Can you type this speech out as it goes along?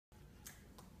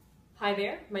Hi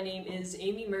there, my name is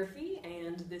Amy Murphy,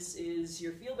 and this is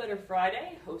your Feel Better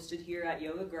Friday, hosted here at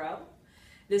Yoga Grow.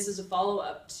 This is a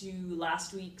follow-up to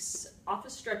last week's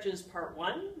office stretches part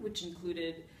 1, which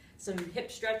included some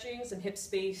hip stretching, some hip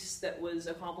space that was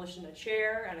accomplished in a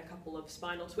chair, and a couple of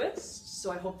spinal twists,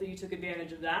 so I hope that you took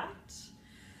advantage of that.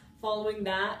 Following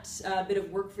that, a bit of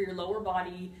work for your lower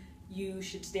body, you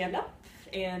should stand up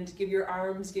and give your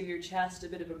arms, give your chest a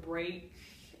bit of a break.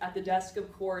 At the desk,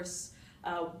 of course,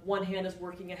 one hand is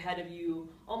working ahead of you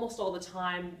almost all the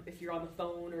time if you're on the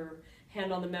phone or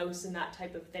hand on the mouse and that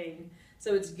type of thing.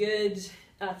 So it's good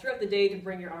throughout the day to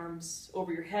bring your arms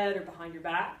over your head or behind your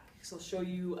back. So I'll show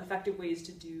you effective ways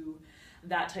to do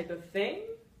that type of thing.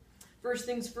 First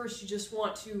things first, you just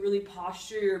want to really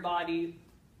posture your body.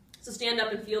 So stand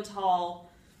up and feel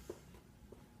tall.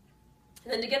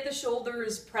 And then to get the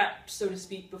shoulders prepped, so to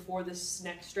speak, before this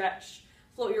next stretch,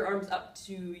 float your arms up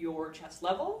to your chest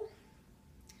level.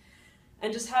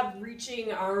 And just have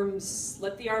reaching arms,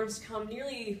 let the arms come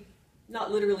nearly,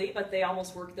 not literally, but they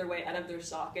almost work their way out of their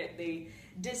socket. They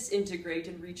disintegrate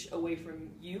and reach away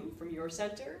from you, from your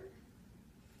center.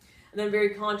 And then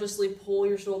very consciously pull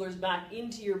your shoulders back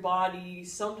into your body.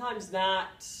 Sometimes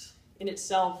that in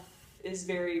itself is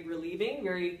very relieving,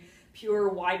 very pure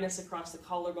wideness across the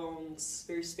collarbones,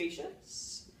 very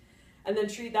spacious. And then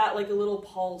treat that like a little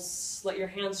pulse. Let your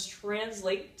hands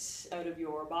translate out of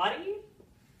your body.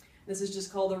 This is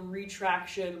just called a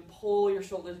retraction. Pull your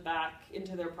shoulders back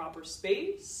into their proper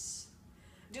space.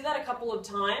 Do that a couple of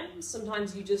times.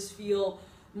 Sometimes you just feel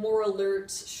more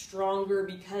alert, stronger,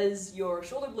 because your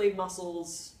shoulder blade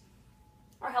muscles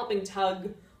are helping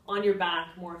tug on your back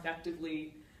more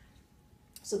effectively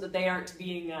so that they aren't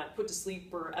being put to sleep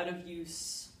or out of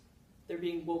use. They're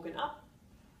being woken up.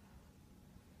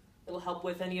 It'll help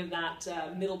with any of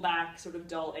that middle back sort of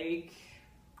dull ache.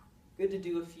 Good to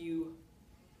do a few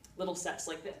little sets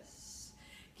like this.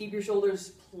 Keep your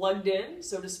shoulders plugged in,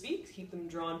 so to speak. Keep them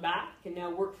drawn back. And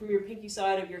now work from your pinky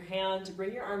side of your hand to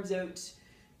bring your arms out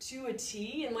to a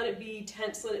T and let it be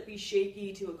tense, let it be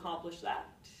shaky to accomplish that.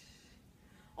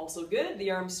 Also good, the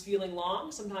arms feeling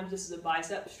long. Sometimes this is a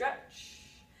bicep stretch.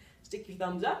 Stick your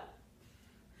thumbs up.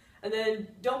 And then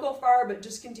don't go far, but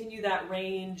just continue that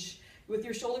range. With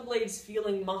your shoulder blades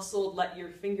feeling muscled, let your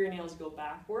fingernails go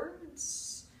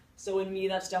backwards. So in me,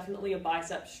 that's definitely a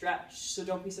bicep stretch. So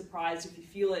don't be surprised if you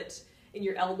feel it in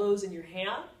your elbows and your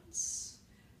hands.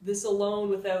 This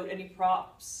alone, without any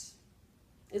props,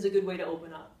 is a good way to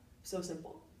open up. So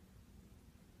simple.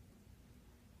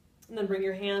 And then bring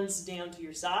your hands down to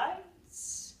your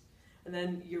sides. And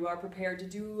then you are prepared to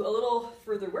do a little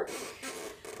further work.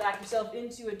 Back yourself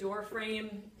into a door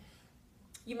frame.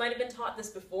 You might have been taught this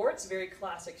before. It's a very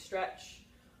classic stretch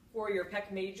for your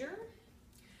pec major.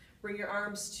 Bring your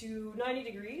arms to 90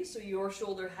 degrees, so your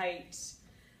shoulder height.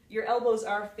 Your elbows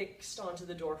are fixed onto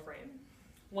the door frame.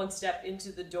 One step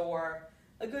into the door,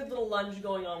 a good little lunge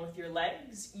going on with your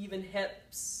legs, even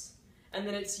hips. And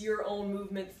then it's your own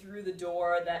movement through the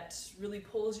door that really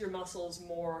pulls your muscles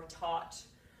more taut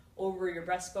over your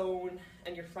breastbone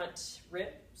and your front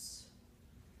ribs.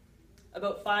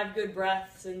 About 5 good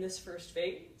breaths in this first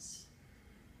phase.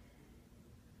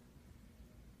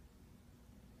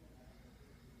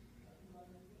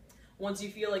 Once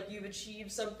you feel like you've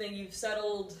achieved something, you've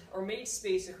settled or made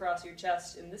space across your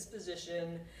chest in this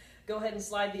position, go ahead and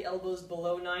slide the elbows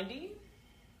below 90.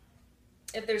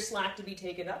 If there's slack to be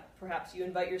taken up, perhaps you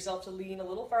invite yourself to lean a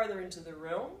little farther into the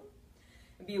room.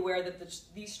 And be aware that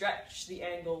the stretch, the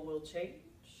angle will change.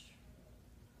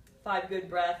 5 good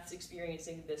breaths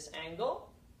experiencing this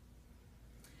angle.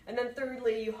 And then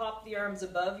thirdly, you hop the arms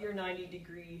above your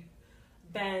 90-degree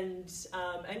bend,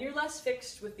 and you're less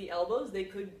fixed with the elbows. They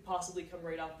could possibly come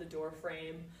right off the door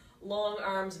frame. Long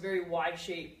arms, very wide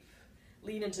shape.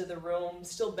 Lean into the room,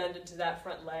 still bend into that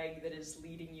front leg that is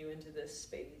leading you into this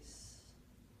space.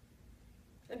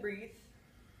 And breathe.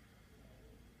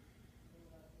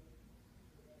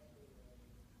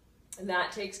 And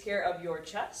that takes care of your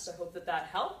chest. I hope that that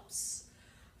helps.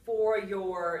 For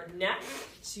your neck,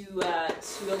 to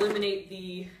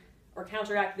eliminate or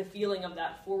counteract the feeling of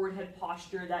that forward head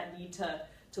posture, that need to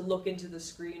look into the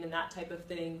screen and that type of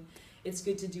thing, it's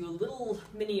good to do a little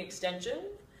mini extension.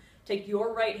 Take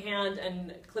your right hand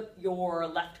and clip your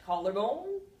left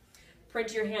collarbone.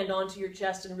 Print your hand onto your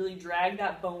chest and really drag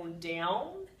that bone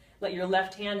down. Let your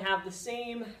left hand have the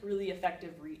same really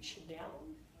effective reach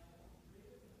down.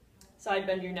 Side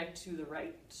bend your neck to the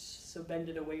right, so bend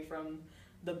it away from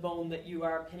the bone that you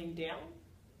are pinning down.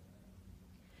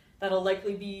 That'll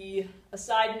likely be a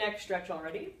side neck stretch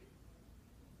already.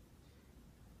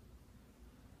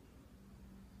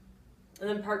 And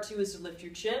then part 2 is to lift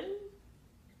your chin,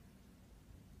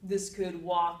 This could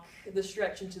walk the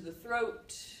stretch into the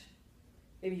throat,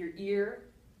 maybe your ear.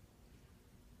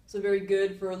 So very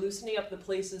good for loosening up the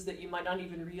places that you might not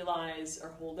even realize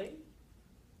are holding.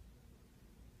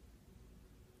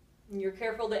 And you're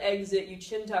careful to exit, you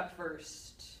chin tuck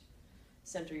first.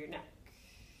 Center your neck.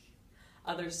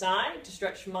 Other side, to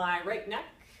stretch my right neck.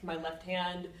 My left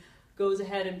hand goes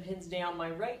ahead and pins down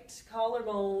my right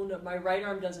collarbone. My right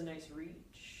arm does a nice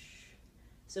reach.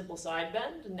 Simple side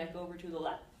bend, neck over to the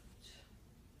left.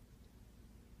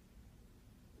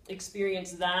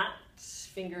 Experience that.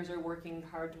 Fingers are working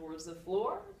hard towards the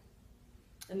floor.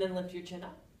 And then lift your chin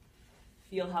up.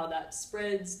 Feel how that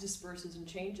spreads, disperses, and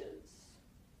changes.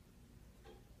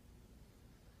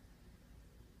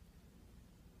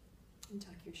 And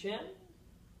tuck your chin.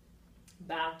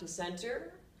 Back to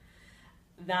center.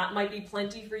 That might be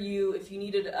plenty for you. If you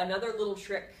needed another little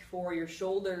trick for your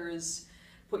shoulders,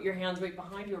 put your hands right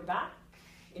behind your back.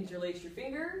 Interlace your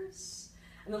fingers.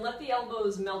 And then let the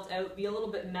elbows melt out, be a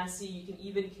little bit messy. You can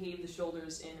even cave the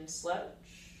shoulders in and slouch.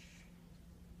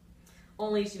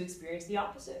 Only to experience the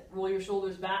opposite. Roll your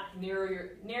shoulders back, narrow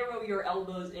your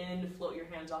elbows in, float your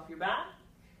hands off your back.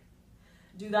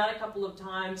 Do that a couple of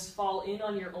times, fall in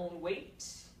on your own weight.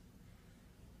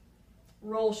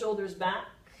 Roll shoulders back,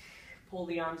 pull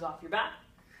the arms off your back.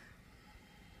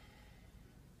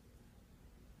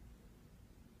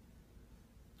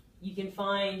 You can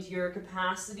find your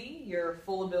capacity, your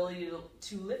full ability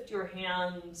to lift your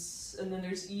hands, and then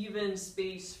there's even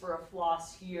space for a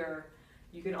floss here.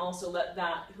 You can also let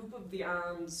that hoop of the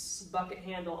arms bucket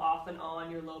handle off and on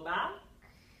your low back.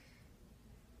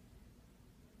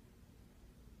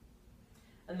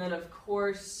 And then of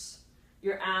course,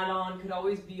 your add-on could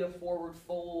always be a forward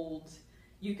fold.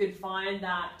 You could find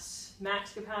that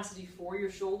max capacity for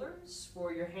your shoulders,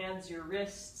 for your hands, your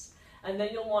wrists, and then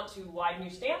you'll want to widen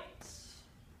your stance.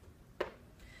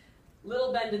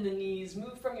 Little bend in the knees,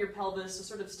 move from your pelvis, so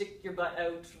sort of stick your butt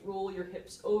out, roll your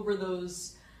hips over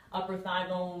those upper thigh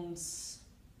bones.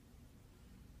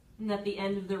 And at the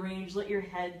end of the range, let your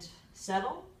head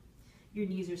settle. Your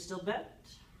knees are still bent.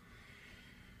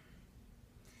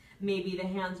 Maybe the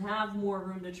hands have more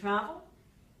room to travel.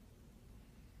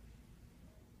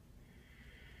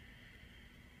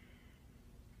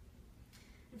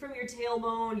 And from your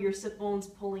tailbone, your sit bones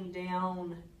pulling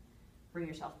down, bring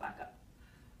yourself back up.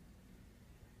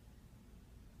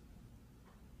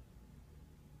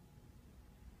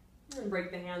 And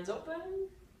break the hands open.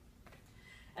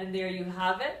 And there you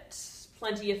have it.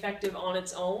 Plenty effective on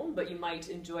its own, but you might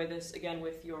enjoy this again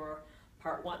with your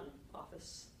part 1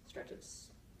 office stretches.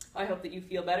 I hope that you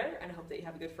feel better, and I hope that you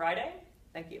have a good Friday.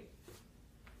 Thank you.